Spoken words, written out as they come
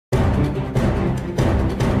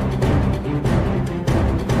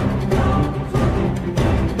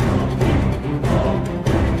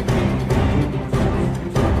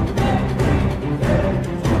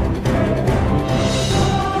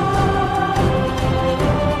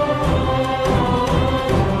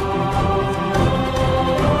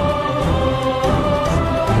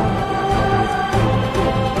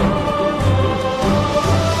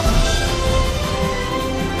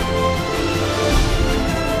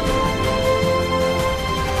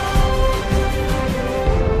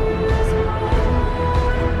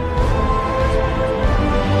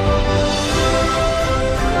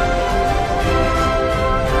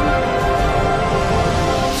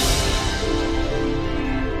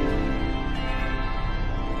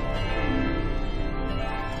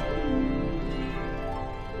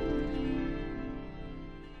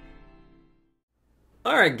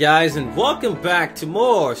Alright guys, and welcome back to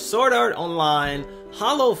more Sword Art Online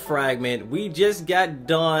Hollow Fragment. We just got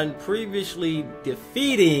done previously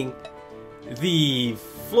defeating the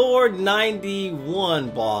floor 91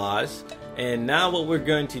 boss, and now what we're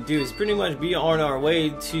going to do is pretty much be on our way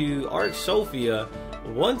to Arch Sophia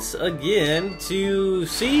once again to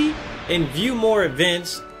see and view more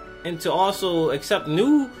events and to also accept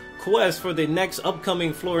new quests for the next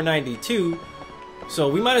upcoming floor 92. So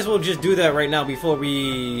we might as well just do that right now before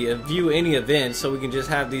we view any events, so we can just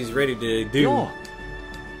have these ready to do. No.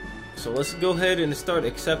 So let's go ahead and start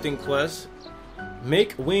accepting quests.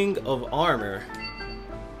 Make Wing of Armor.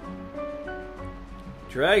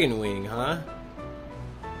 Dragon Wing, huh?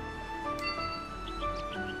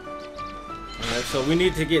 Alright, so we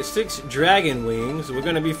need to get 6 Dragon Wings. We're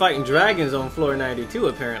going to be fighting dragons on floor 92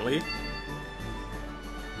 apparently.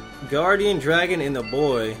 Guardian Dragon and the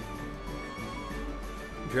Boy.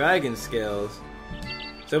 Dragon scales.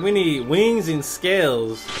 So we need wings and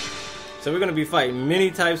scales. So we're gonna be fighting many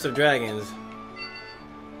types of dragons.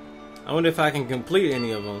 I wonder if I can complete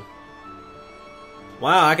any of them.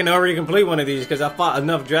 Wow, I can already complete one of these because I fought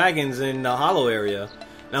enough dragons in the hollow area.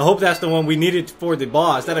 And I hope that's the one we needed for the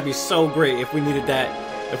boss. That'd be so great if we needed that.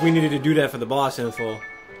 If we needed to do that for the boss info.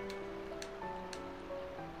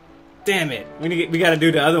 Damn it! We gotta do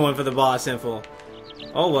the other one for the boss info.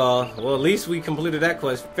 Oh well, at least we completed that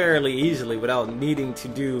quest fairly easily without needing to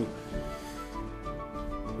do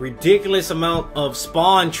ridiculous amount of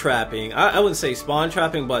spawn trapping. I wouldn't say spawn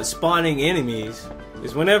trapping, but spawning enemies.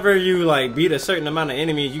 Because whenever you like beat a certain amount of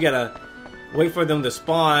enemies, you gotta wait for them to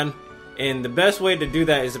spawn. And the best way to do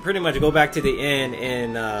that is to pretty much go back to the end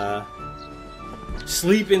and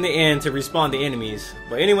sleep in the end to respawn the enemies.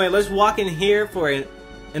 But anyway, let's walk in here for an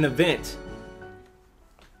event.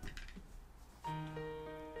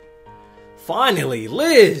 Finally,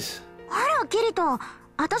 Liz! あら、キリト、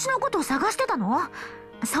私のことを探してたの？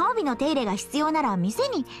装備の手入れが必要なら店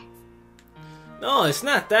に。No, it's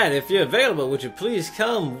not that. If you're available, would you please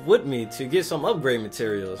come with me to get some upgrade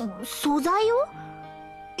materials? 素材を？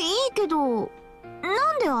いいけど、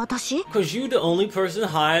なんで私？ Because you're the only person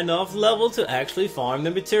high enough level to actually farm the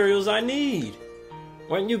materials I need.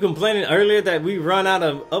 Weren't you complaining earlier that we run out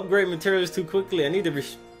of upgrade materials too quickly? I need to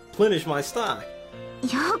replenish my stock.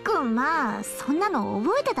 よくまあそんなの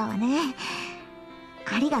覚えてたわね。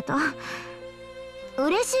ありがとう。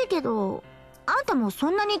嬉しいけど、あんたもそ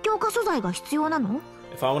んなに強化素材が必要なの？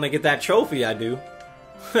 If I want to get that trophy, I do.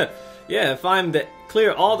 Yeah, if I'm to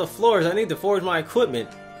clear all the floors, I need to forge my equipment.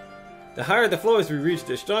 The higher the floors we reach,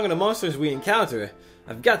 the stronger the monsters we encounter.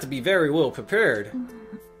 I've got to be very well prepared.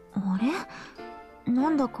 あれ？な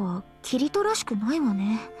んだかキリトらしくないわ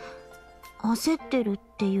ね。焦ってるっ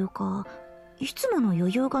ていうか。いつもの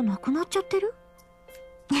余裕がなくなっちゃってる？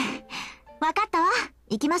わかったわ。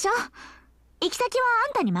行きましょう。行き先はあ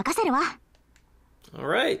んたに任せるわ。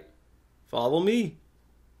Alright. Follow me.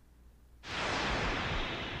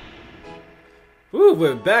 Woo,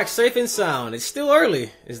 we're back safe and sound. It's still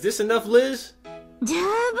early. Is this enough, Liz? 十分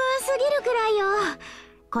すぎるくらいよ。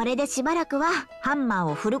これでしばらくはハンマ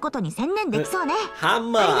ーを振ることに専念できそうね。ハ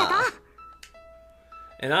ンマー。ありがとう。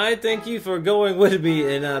And I thank you for going with me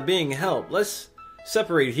and being help. Let's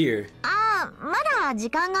separate here. ああ、まだ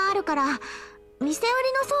時間があるから、店売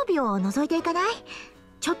りの装備を覗いていかない？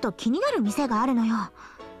ちょっと気になる店があるのよ。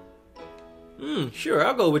Sure,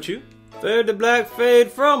 I'll go with you. Fade to black,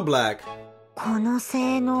 fade from black. この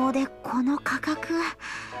性能でこの価格。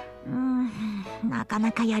なか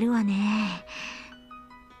なかやるわね。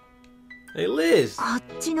Hey, Liz. こっ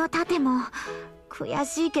ちの盾も。悔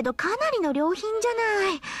しいけどかなりの良品じゃ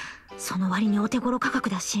ない。その割にお手頃価格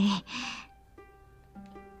だし。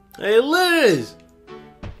Hey Liz!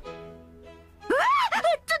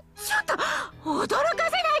 ちょっと驚かせな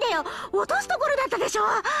いでよ。落とすところだったでしょ。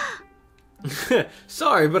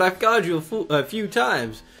Sorry, but I've called you a few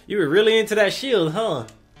times. You were really into that shield, huh?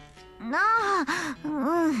 な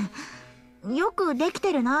あ、よくでき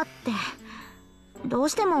てるなって。どう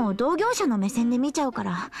しても同業者の目線で見ちゃうか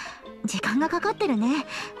ら。時間がかかってるね。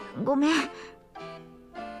ごめん。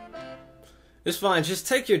It's fine. Just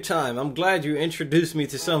take your time. I'm glad you introduced me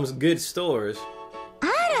to some good stores. あ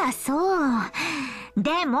ら、そう。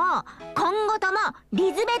でも、今後とも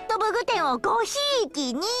リズベットブグ店をごひい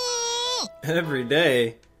きに。Every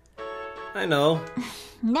day. I know.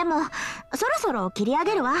 でも、そろそろ切り上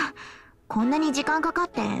げるわ。こんなに時間かかっ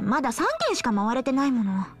てまだ3軒しか回れてないも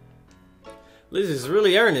の。Liz is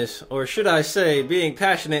really earnest, or should I say, being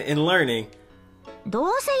passionate in learning. どう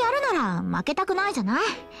せやるなら負けたくないじゃない。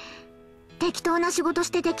適当な仕事し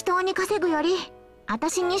て適当に稼ぐより、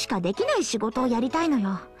私にしかできない仕事をやりたいの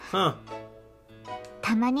よ。Huh.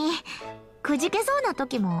 たまにくじけそうな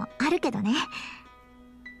時もあるけどね。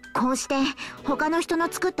こうして他の人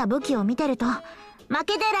の作った武器を見てると負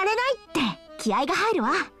けてられないって気合が入る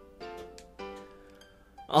わ。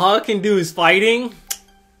All I can do is fighting?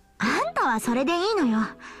 あんたはそれでいいのよ。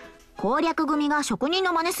攻略組が職人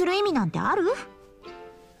の真似する意味なんてある？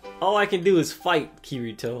 All I can do is fight,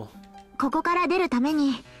 Kirito. ここから出るため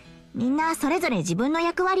にみんなそれぞれ自分の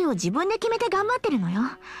役割を自分で決めて頑張ってるのよ。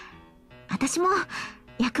私も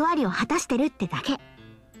役割を果たしてるってだけ。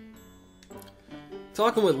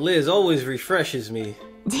Talking with Liz always refreshes me.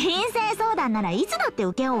 人生相談ならいつだって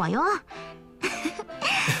受けようわよ。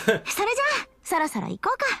それじゃあそろそろ行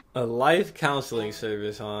こうか。A life counseling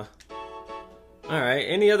service, huh? Alright,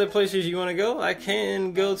 any other places you want to go? I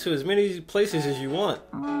can go to as many places as you want.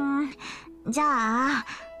 じゃあ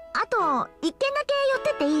あと一軒だけ寄っ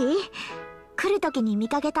てっていい？来る時に見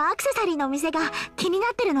かけたアクセサリーの店が気にな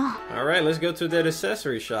ってるの。Alright, let's go to that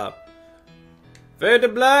accessory shop. Fade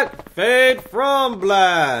to black, fade from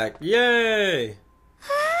black. Yay!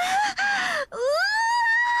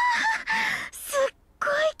 すっご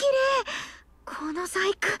い綺麗。この細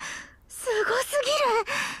工すごすぎ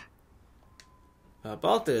る。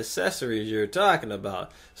 About the accessories you're talking about.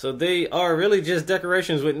 So they are really just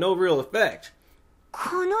decorations with no real effect.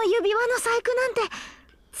 この指輪の細工なんて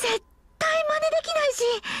絶対真似できないし。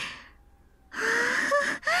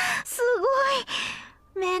すごい。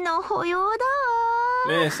目の保養だわ。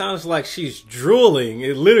Man, it sounds like she's drooling.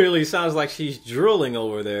 It literally sounds like she's drooling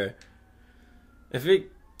over there. If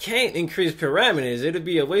it can't increase parameters, it'd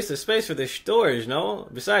be a waste of space for the storage, no?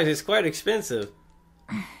 Besides, it's quite expensive.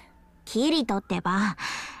 キリトってば、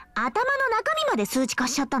頭の中身まで数値化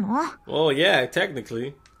しちゃったの？ Well, yeah,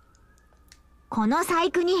 technically. この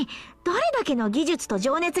細工にどれだけの技術と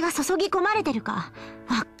情熱が注ぎ込まれてるか。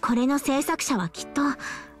これの制作者はきっと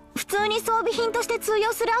普通に装備品として通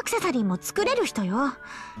用するアクセサリーも作れる人よ。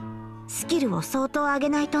スキルを相当上げ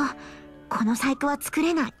ないとこの細工は作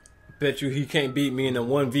れない。 Bet you he can't beat me in a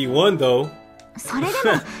 1v1 though. それでも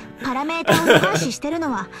パラメータを重視してる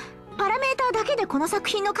のはパラメータだけでこの作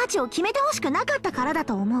品の価値を決めてほしくなかったからだ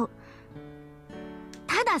と思う。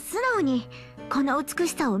ただ素直にこの美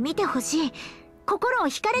しさを見てほしい、心を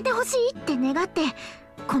惹かれてほしいって願って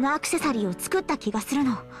このアクセサリーを作った気がする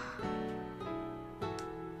の。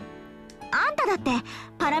あんただって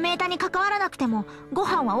パラメータに関わらなくてもご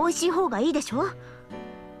飯は美味しい方がいいでしょ？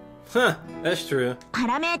 Huh, that's true. パ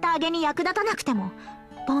ラメータ上げに役立たなくても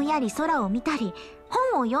ぼんやり空を見たり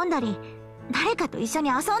本を読んだり誰かと一緒に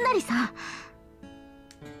遊んだりさ。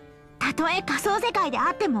たとえ仮想世界で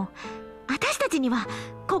あっても私たちには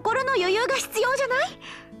心の余裕が必要じゃない？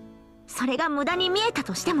それが無駄に見えた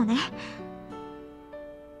としてもね。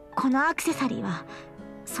このアクセサリーは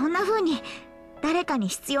そんな風に誰かに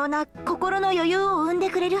必要な心の余裕を生んで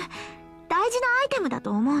くれる大事なアイテムだと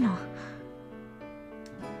思うの。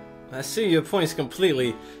 I see your points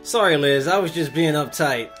completely. Sorry, Liz, I was just being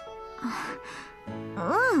uptight.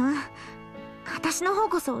 私の方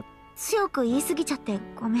こそ強く言い過ぎちゃって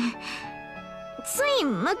ごめん。つい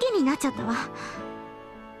ムキになっちゃったわ。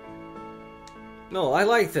 No, I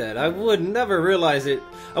like that. I would never realize it.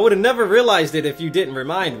 I would have never realized it if you didn't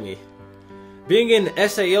remind me. Being in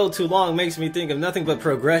SAO too long makes me think of nothing but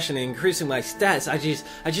progression and increasing my stats. I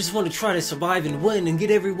just want to try to survive and win and get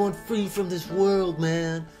everyone free from this world,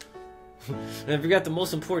 man. And I forgot the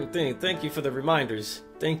most important thing. Thank you for the reminders.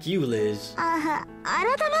 Thank you, Liz. 改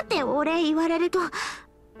まってお礼言われると照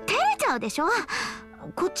れちゃうでしょ。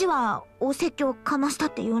こっちはお説教かました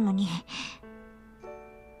って言うのに。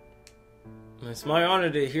 It's my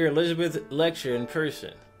honor to hear Elizabeth lecture in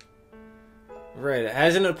person. Right,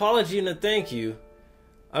 as an apology and a thank you,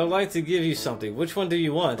 I would like to give you something. Which one do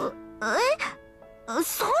you want? そん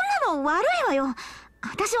なの悪いわよ。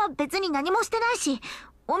私は別に何もしてないし、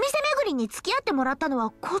お店巡りに付き合ってもらったの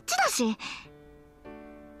はこっちだし。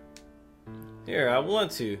 Here, I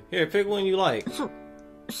want to. Here, pick one you like.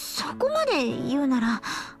 そこまで言うなら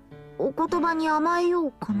お言葉に甘えよ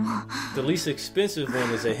うかな。 The least expensive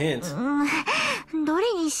one is a hint. ど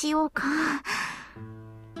れにしようか。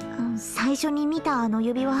最初に見たあの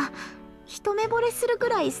指輪一目惚れするく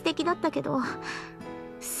らい素敵だったけど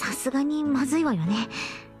さすがにまずいわよね。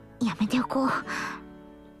やめておこう。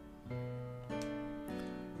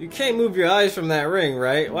 You can't move your eyes from that ring,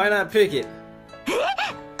 right? Why not pick it? いや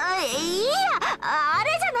あれ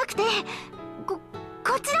じゃなくてこ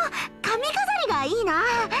っちの髪飾りがいいな。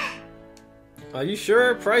 Are you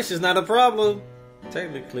sure? Price is not a problem.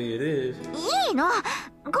 Technically it is. いいの、こ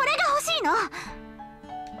れが欲しいの。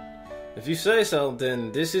 If you say so,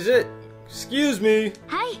 then this is it. Excuse me.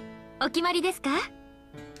 はい、お決まりですか？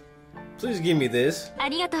 Please give me this. あ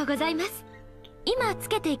りがとうございます。今つ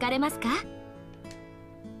けていかれますか？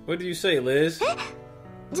 What did you say, Liz?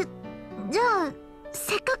 じゃあ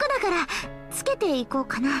せっかくだからつけていこう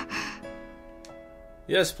かな。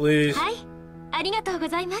Yes, please. はい、ありがとうご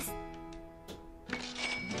ざいます。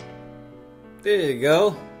There you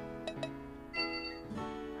go.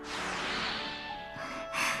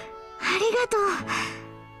 ありがとう。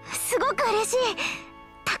すごく嬉しい。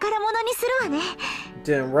宝物にするわね。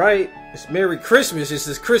Damn right. It's Merry Christmas. It's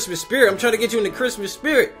this Christmas spirit. I'm trying to get you in the Christmas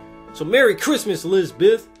spirit. So Merry Christmas,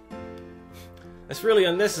 Elizabeth. That's really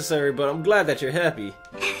unnecessary, but I'm glad that you're happy. ね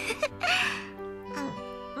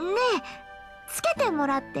え、つけても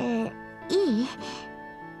らっていい？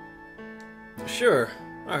 Sure.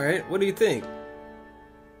 Alright, what do you think?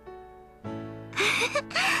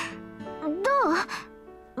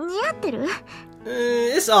 どう？似合ってる？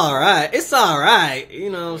 It's alright. It's alright. You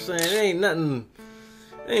know what I'm saying?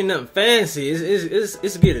 It ain't nothing fancy.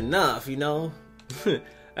 It's good enough, you know?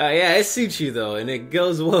 Yeah, it suits you though, and it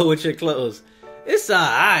goes well with your clothes. It's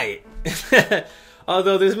alright.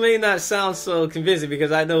 Although this may not sound so convincing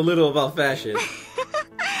because I know little about fashion.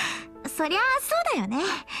 そりゃそうだよね。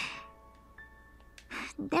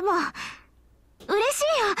でも嬉しい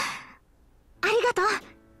よ。ありがとう、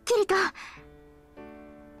キリト。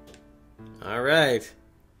Alright.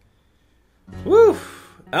 Woo!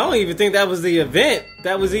 I don't even think that was the event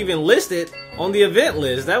that was even listed on the event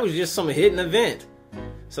list. That was just some hidden event.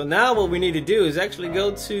 So now what we need to do is actually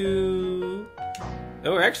go to...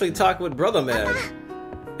 or actually talk with Brother Man.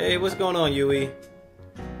 Hey, what's going on, Yui?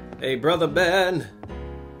 Hey, Brother Man.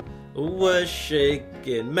 What's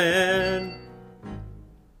shaking, man?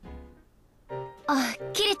 あ、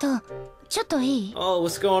キリト、ちょっといい？ Oh,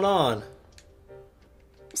 what's going on?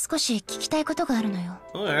 少し聞きたいことがあるのよ。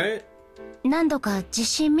Alright. 何度か地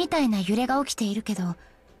震みたいな揺れが起きているけど、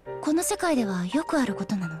この世界ではよくあるこ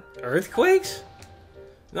となの。Earthquakes?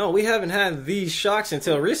 No, we haven't had these shocks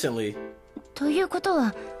until recently. ということ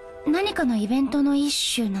は、何かのイベントの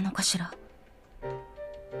一種なのかしら。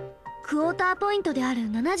クォーターポイントである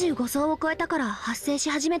75層を超えたから発生し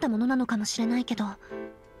始めたものなのかもしれないけど、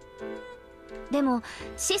でも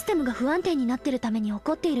システムが不安定になってるために起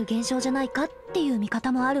こっている現象じゃないかっていう見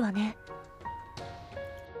方もあるわね。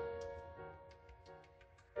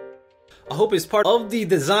I hope it's part of the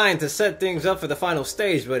design to set things up for the final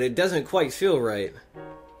stage, but it doesn't quite feel right.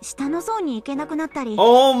 下の層に行けなくなったり。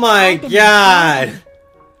Oh my god!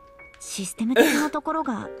 システム的なところ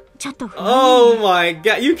がちょっと不安。Oh my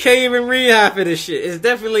god, you can't even read half of this shit. It's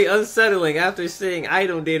definitely unsettling after seeing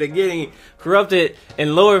item data getting corrupted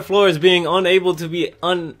and lower floors being unable to be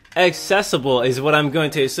inaccessible is what I'm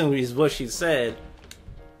going to assume is what she said.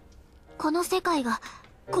 この世界が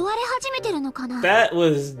壊れ始めてるのかな。 That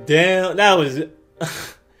was damn, that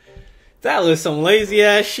was some lazy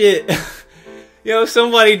ass shit. Yo,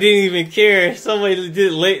 somebody didn't even care. Somebody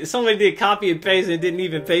did copy and paste and didn't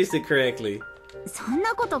even paste it correctly. そん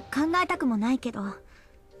なこと考えたくもないけど、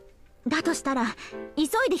だとしたら急い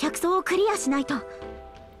で100層をクリアしないと。階層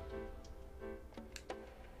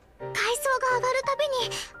が上がるたび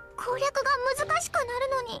に攻略が難しくなる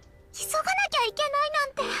のに急がなきゃいけないな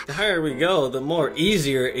んて。 The higher we go, the more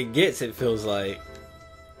easier it gets, it feels like.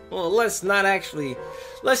 Well, let's not act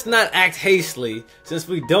hastily, since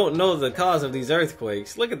we don't know the cause of these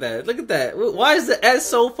earthquakes. Look at that, look at that. Why is the S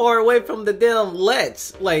so far away from the damn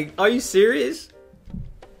let's? Like, are you serious?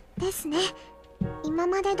 ですね。今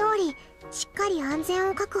まで通りしっかり安全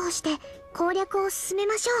を確保して攻略を進め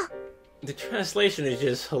ましょう。 The translation is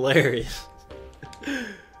just hilarious.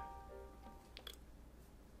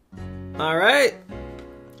 Alright.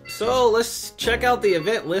 So let's check out the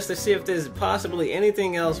event list to see if there's possibly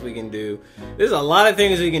anything else we can do. There's a lot of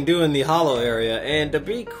things we can do in the hollow area, and to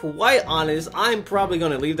be quite honest, I'm probably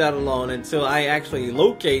going to leave that alone until I actually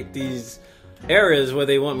locate these areas where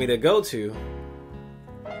they want me to go to.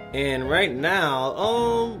 And right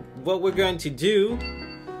now, what we're going to do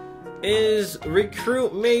is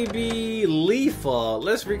recruit maybe Leafa.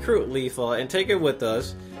 Let's recruit Leafa and take her with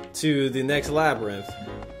us to the next labyrinth.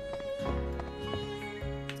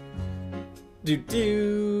 Do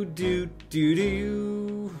do do do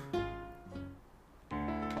do.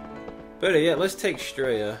 Better yet, let's take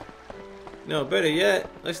Straya. No, better yet,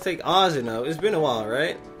 let's take Ozino. It's been a while,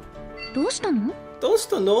 right? どうしたの？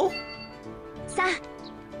 Dostano? さ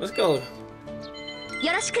あ、 Let's go.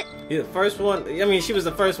 よろしく。 You're the first one. I mean, she was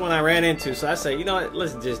the first one I ran into, so I say, you know what?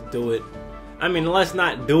 Let's just do it. I mean, let's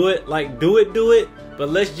not do it like do it, but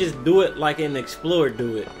let's just do it like an explorer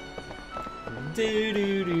do it. Do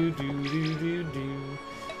do do do do do do.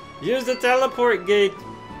 Use the teleport gate.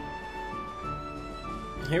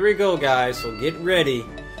 Here we go, guys, so get ready.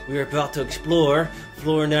 We are about to explore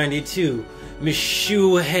floor 92.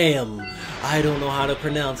 Mishuham. I don't know how to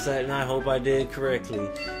pronounce that, and I hope I did correctly.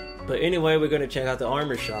 But anyway, we're going to check out the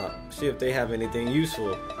armor shop. See if they have anything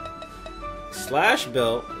useful. Slash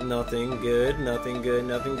belt. Nothing good, nothing good,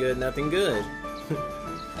 nothing good, nothing good.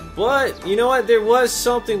 But, you know what? There was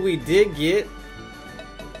something we did get.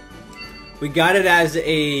 We got it as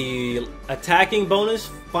a attacking bonus,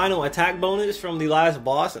 final attack bonus from the last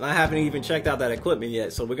boss, and I haven't even checked out that equipment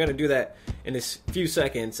yet. So we're gonna do that in a few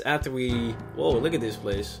seconds after we. Whoa! Look at this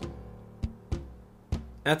place.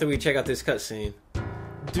 After we check out this cutscene.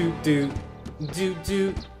 Do do do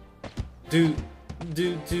do do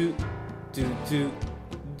do do do do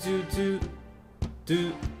do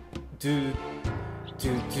do do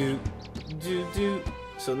do do do do.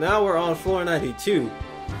 So now we're on floor 92.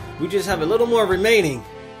 We just have a little more remaining.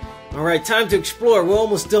 Alright, time to explore. We're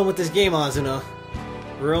almost done with this game, Azuna.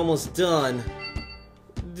 We're almost done.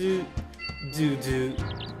 Do, do, do,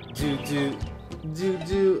 do, do, do,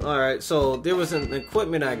 do. Alright, so there was an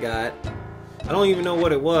equipment I got. I don't even know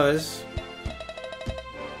what it was.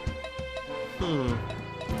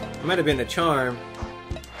 It might have been a charm.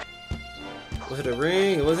 Was it a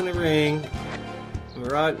ring? It wasn't a ring.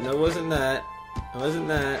 Mirage? No, it wasn't that. It wasn't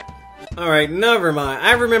that. Alright, never mind.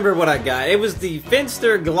 I remember what I got. It was the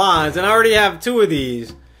Finster Glons, and I already have 2 of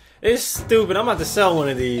these. It's stupid. I'm about to sell one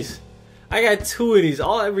of these. I got 2 of these.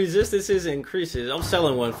 All resistances increases. I'm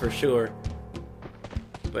selling one for sure.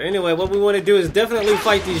 But anyway, what we want to do is definitely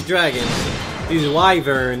fight these dragons. These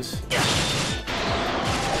Wyverns.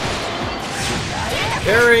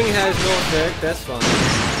 Parrying has no effect. That's fine.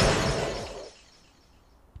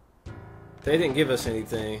 They didn't give us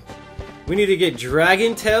anything. We need to get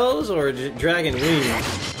dragon tails or dragon wings.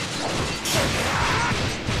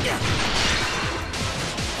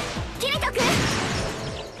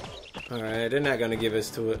 Alright, they're not gonna give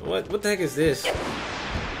us to it. What the heck is this?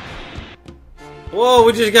 Whoa,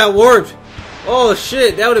 we just got warped! Oh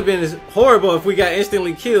shit, that would have been horrible if we got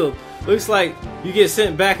instantly killed. Looks like you get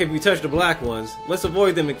sent back if you touch the black ones. Let's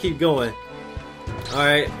avoid them and keep going.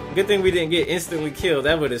 Alright, good thing we didn't get instantly killed.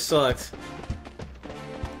 That would have sucked.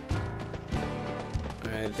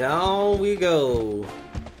 Down we go.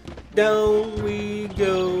 Down we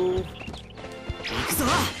go.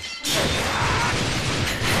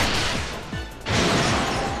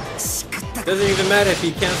 Doesn't even matter if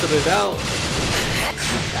he canceled it out.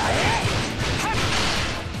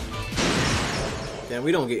 Damn,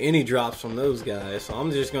 we don't get any drops from those guys, so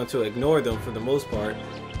I'm just going to ignore them for the most part.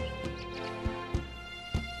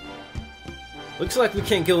 Looks like we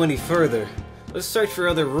can't go any further. Let's search for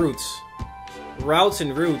other routes. Routes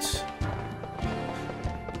and routes.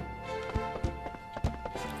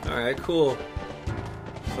 Alright, cool.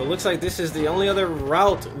 So it looks like this is the only other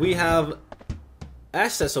route we have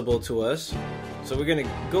accessible to us. So we're gonna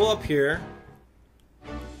go up here.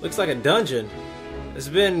 Looks like a dungeon. It's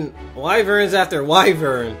been Wyverns after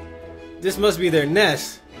Wyvern. This must be their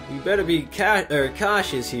nest. You better be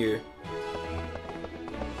cautious here.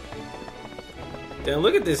 Then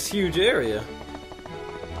look at this huge area.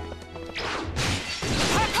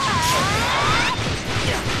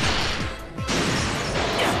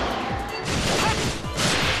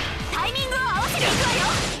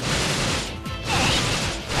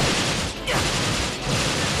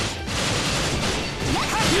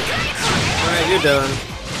 You're done.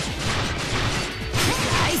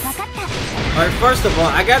 Alright, first of all,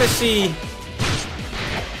 I gotta see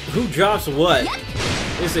who drops what.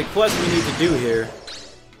 It's a quest we need to do here.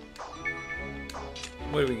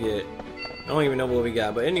 What do we get? I don't even know what we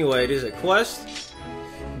got, but anyway, there's a quest.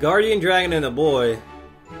 Guardian Dragon and a boy.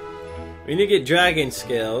 We need to get dragon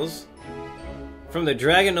scales from the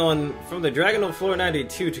dragon on floor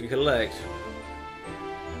 92 to collect.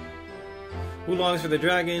 Who longs for the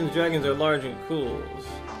dragons? Dragons are large and cool.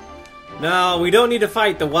 No, we don't need to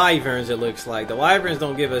fight the Wyverns, it looks like. The Wyverns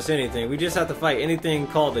don't give us anything. We just have to fight anything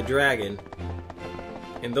called a dragon.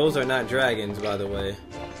 And those are not dragons, by the way.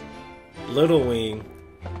 Little Wing.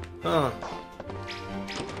 Huh.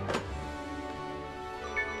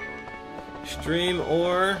 Stream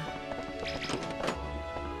Ore.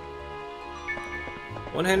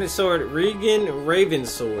 One-handed sword. Regan Raven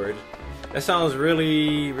Sword. That sounds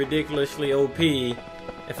really ridiculously OP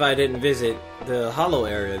if I didn't visit the hollow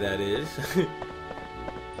area, that is.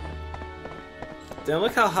 Damn,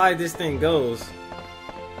 look how high this thing goes.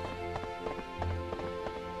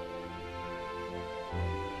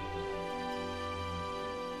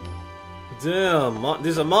 Damn,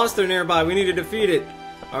 there's a monster nearby. We need to defeat it.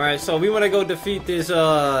 Alright, so we want to go defeat this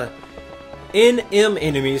NM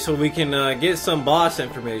enemy so we can get some boss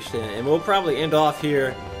information, and we'll probably end off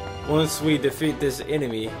here once we defeat this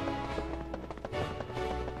enemy.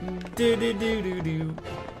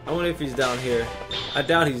 I wonder if he's down here. I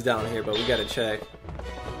doubt he's down here, but we gotta check.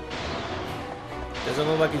 Doesn't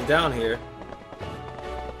look like he's down here.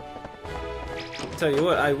 Tell you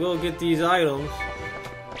what, I will get these items.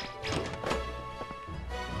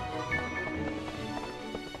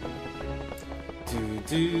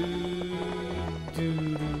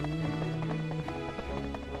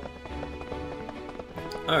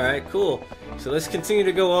 Alright, cool. So let's continue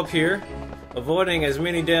to go up here, avoiding as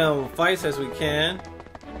many damn fights as we can.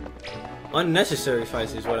 Unnecessary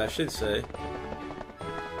fights is what I should say.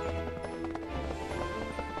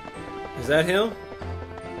 Is that him?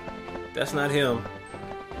 That's not him.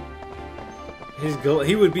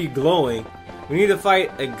 He would be glowing. We need to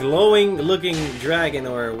fight a glowing looking dragon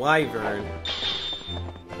or a wyvern.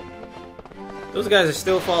 Those guys are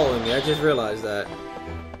still following me. I just realized that.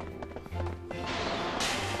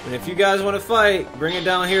 And if you guys want to fight, bring it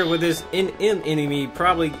down here where this NM enemy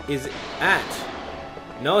probably is at.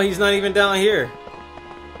 No, he's not even down here.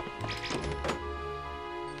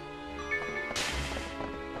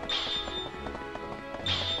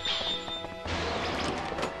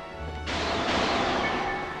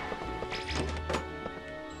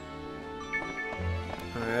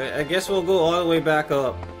 Alright, I guess we'll go all the way back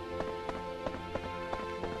up.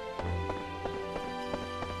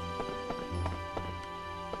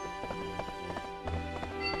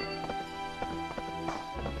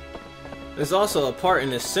 There's also a part in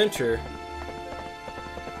the center.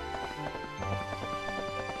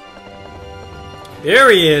 There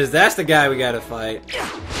he is. That's the guy we gotta fight.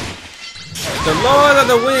 The Lord of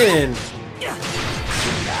the Wind.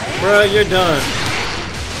 Bruh, you're done.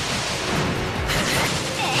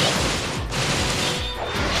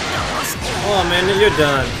 Oh man, you're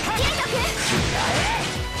done.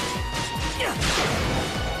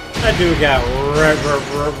 That dude got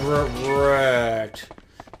wrecked.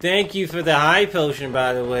 Thank you for the high potion,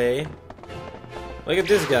 by the way. Look at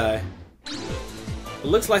this guy. It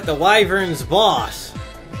looks like the Wyverns boss.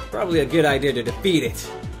 Probably a good idea to defeat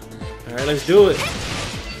it. Alright, let's do it.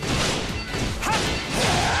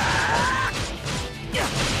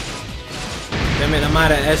 Damn it, I'm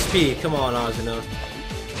out of SP. Come on, Ozino.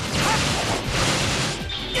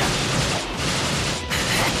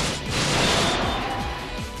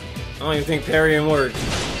 I don't even think parrying works.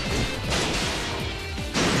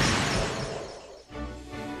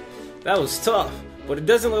 That was tough, but it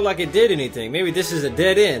doesn't look like it did anything. Maybe this is a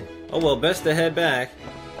dead end. Oh well, best to head back.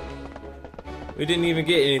 We didn't even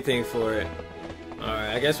get anything for it.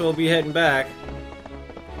 Alright, I guess we'll be heading back.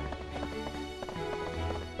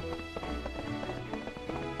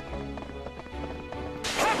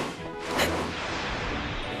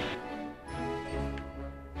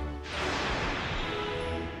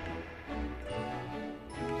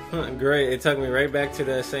 Great, it took me right back to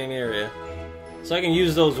that same area. So I can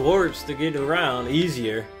use those warps to get around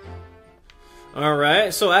easier.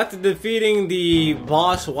 Alright, so after defeating the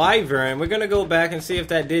boss Wyvern, we're gonna go back and see if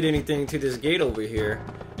that did anything to this gate over here.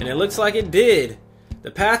 And it looks like it did. The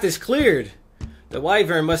path is cleared. The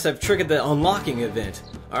Wyvern must have triggered the unlocking event.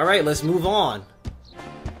 Alright, let's move on.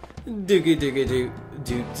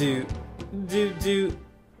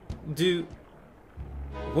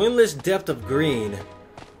 Windless Depth of Green.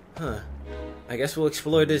 Huh. I guess we'll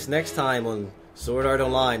explore this next time on Sword Art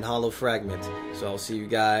Online Hollow Fragment. So I'll see you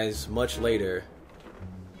guys much later.